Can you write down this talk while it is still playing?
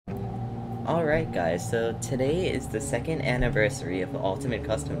Alright guys, so today is the second anniversary of the Ultimate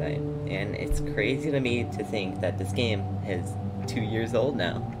Custom Night, and it's crazy to me to think that this game is 2 years old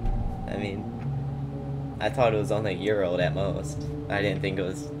now. I mean, I thought it was only a year old at most. I didn't think it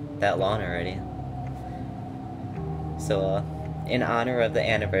was that long already. So, in honor of the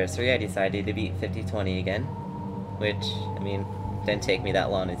anniversary, I decided to beat 50-20 again, which, I mean, didn't take me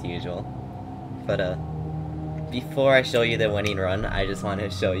that long as usual. But, before I show you the winning run, I just want to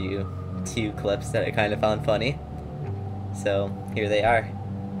show you two clips that I kind of found funny. So, here they are.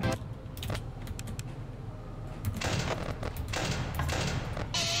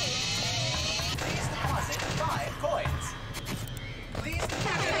 Please deposit 5 coins. Please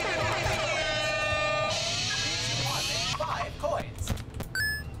deposit 5 coins.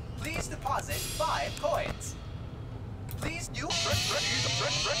 Please deposit 5 coins. Please you please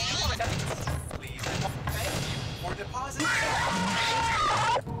thank you for depositing.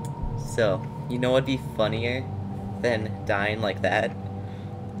 So, you know what'd be funnier than dying like that?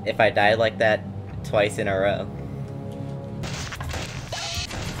 If I died like that twice in a row.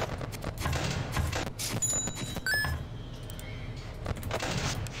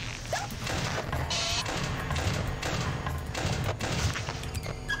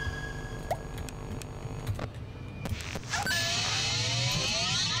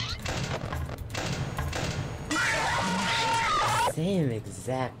 Same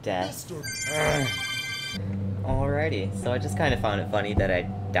exact death. Alrighty, so I just kind of found it funny that I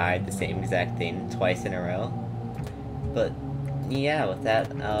died the same exact thing twice in a row. But yeah, with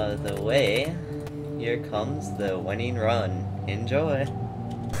that out of the way, here comes the winning run. Enjoy!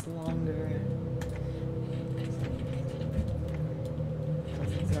 It's longer. It's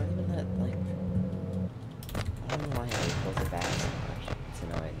not even that, like... I don't know why he pulls it back so much. It's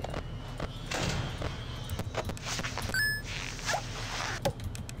annoying though.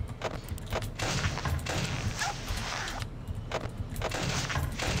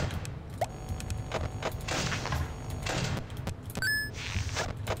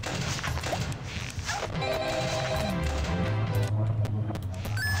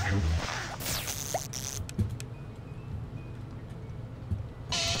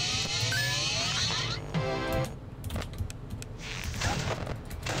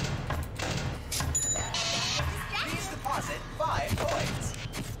 Please deposit 5 coins.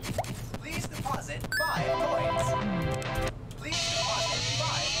 Please deposit 5 coins. Please deposit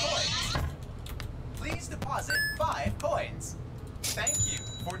 5 coins. Please deposit 5 coins. Thank you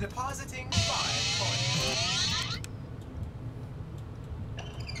for depositing 5 coins.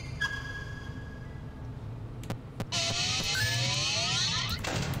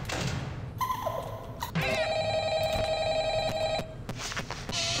 Please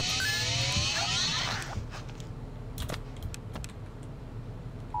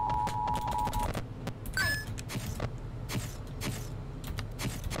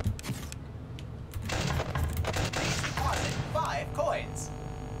deposit 5 coins.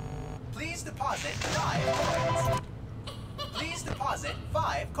 Please deposit 5 coins. Please deposit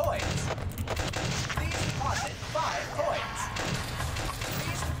 5 coins. Please deposit 5 coins.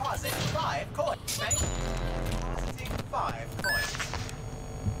 Please deposit 5 coins. Thank you for depositing 5 coins.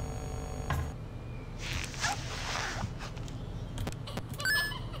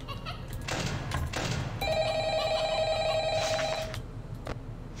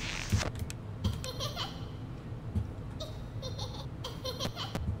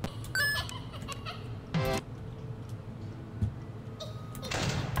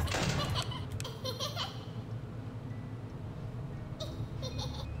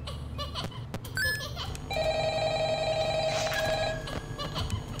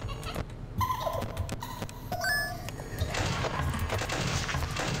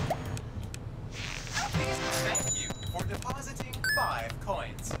 Please thank you for depositing 5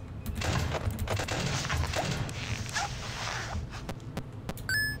 coins.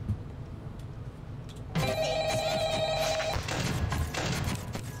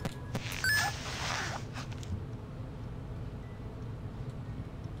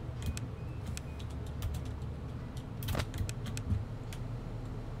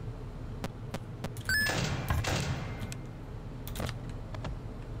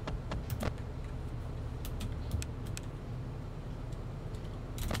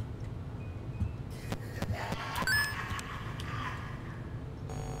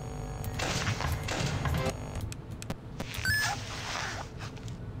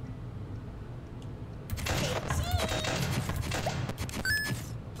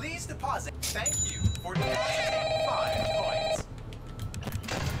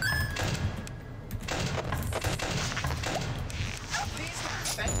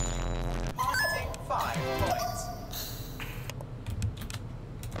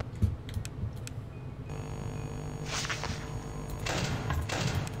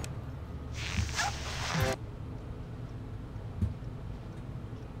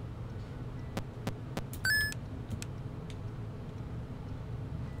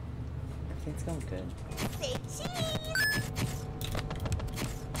 It's going good.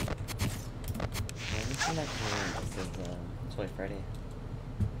 Every time I come in, this is Toy Freddy.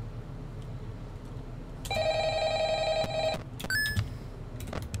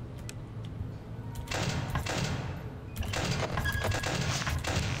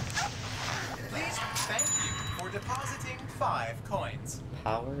 Please, thank you for depositing 5 coins.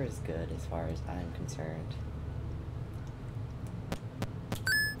 Power is good as far as I'm concerned.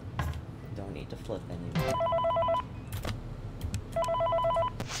 Don't need to flip anymore.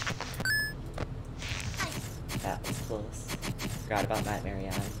 That was close. Forgot about Nightmare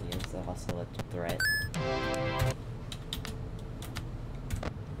Yan. He is also a threat.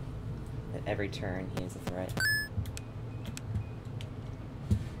 At every turn, he is a threat.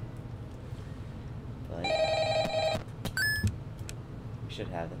 But we should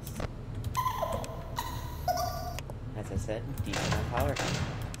have this. As I said, decent on power.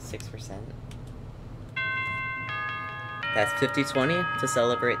 6%. That's 50-20 to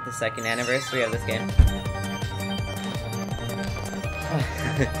celebrate the 2nd anniversary of this game.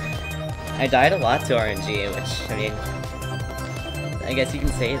 I died a lot to RNG, which, I mean, I guess you can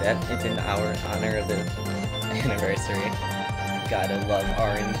say that it's in our honor of the anniversary. Gotta love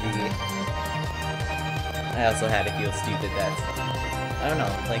RNG. I also had to feel stupid deaths. I don't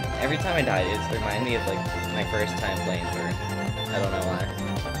know, like, every time I died, it just reminded me of, like, my first time playing for, I don't know why.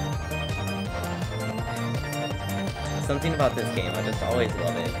 Something about this game, I just always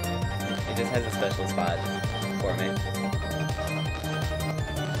love it. It just has a special spot for me.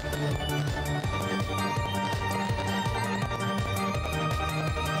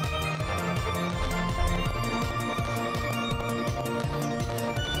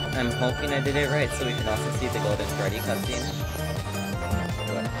 I'm hoping I did it right so we can also see the Golden Freddy cutscene.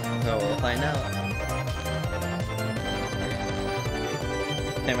 No, we'll find out.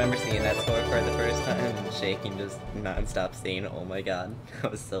 I remember seeing that score for the first time and shaking, just non-stop saying, "Oh my god." I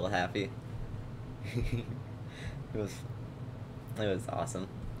was so happy. It was awesome.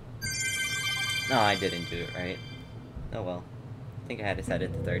 No, I didn't do it right. Oh well. I think I had to set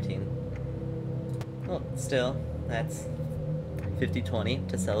it to 13. Well, still, that's 50-20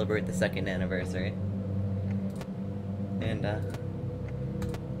 to celebrate the 2nd anniversary. And,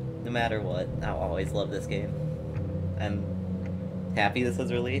 no matter what, I'll always love this game. I'm happy this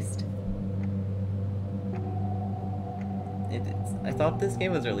was released. I thought this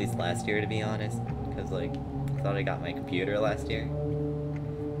game was released last year, to be honest, because, like, I thought I got my computer last year.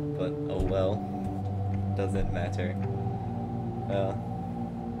 But, oh well. Doesn't matter.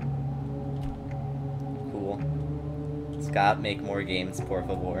 Cool. Scott, make more games, por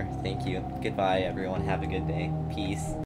favor. Thank you. Goodbye, everyone. Have a good day. Peace.